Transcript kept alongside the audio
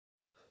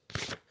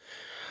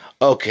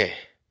Okay.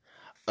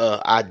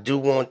 I do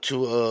want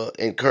to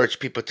encourage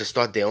people to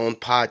start their own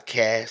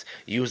podcast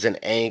using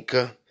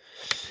Anchor,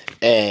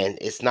 and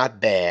it's not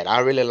bad.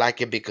 I really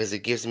like it because it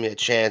gives me a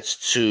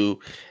chance to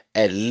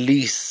at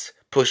least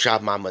push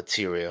out my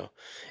material,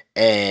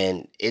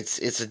 and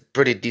it's a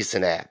pretty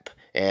decent app.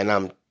 And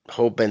I'm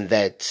hoping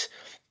that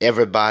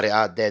everybody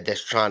out there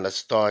that's trying to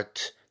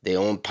start their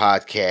own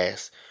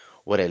podcast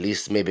would at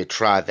least maybe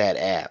try that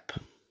app.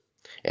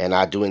 And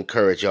I do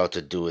encourage y'all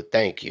to do it.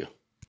 Thank you.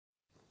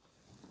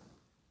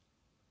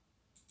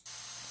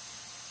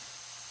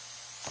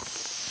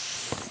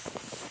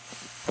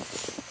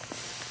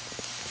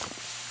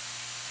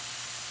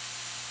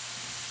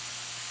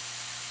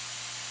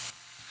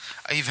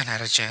 I even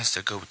had a chance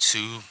to go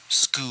to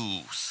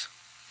schools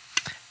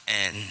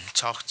and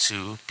talk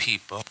to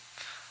people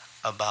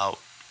about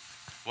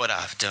what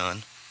I've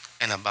done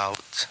and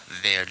about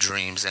their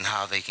dreams and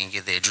how they can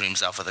get their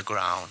dreams off of the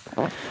ground.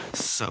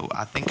 So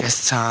I think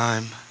as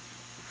time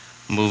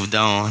moved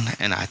on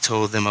and I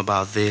told them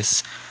about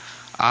this,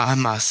 I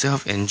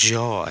myself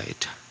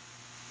enjoyed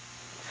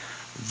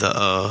the,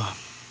 uh,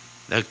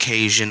 the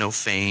occasional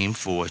fame,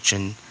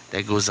 fortune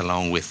that goes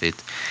along with it,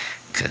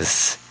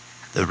 because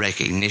the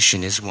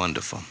recognition is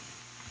wonderful.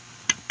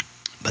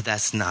 But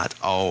that's not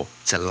all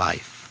to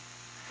life.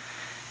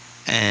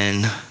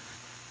 And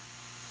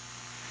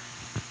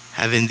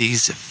having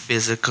these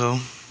physical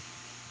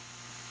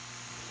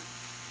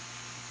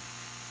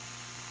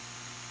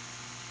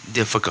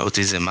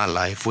difficulties in my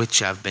life,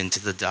 which I've been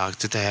to the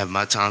doctor to have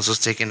my tonsils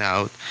taken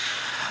out.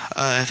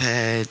 I've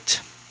had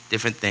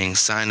different things,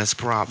 sinus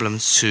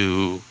problems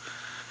to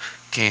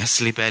can't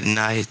sleep at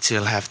night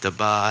till have to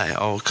buy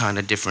all kind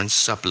of different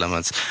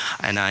supplements.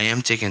 And I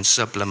am taking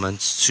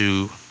supplements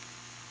to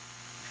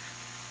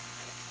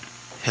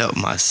help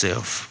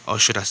myself, or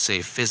should I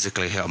say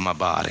physically help my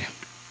body.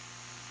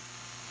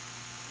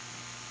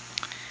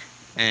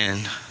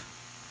 And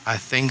I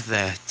think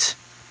that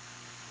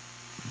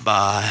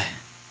by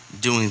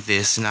doing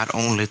this, not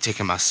only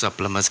taking my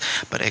supplements,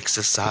 but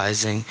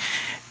exercising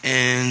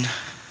and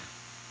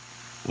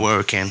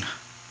working,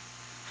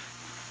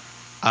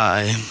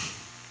 I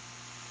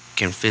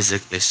can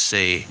physically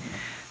say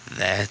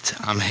that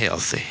I'm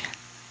healthy.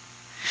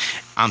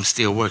 I'm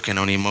still working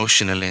on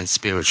emotionally and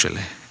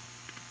spiritually.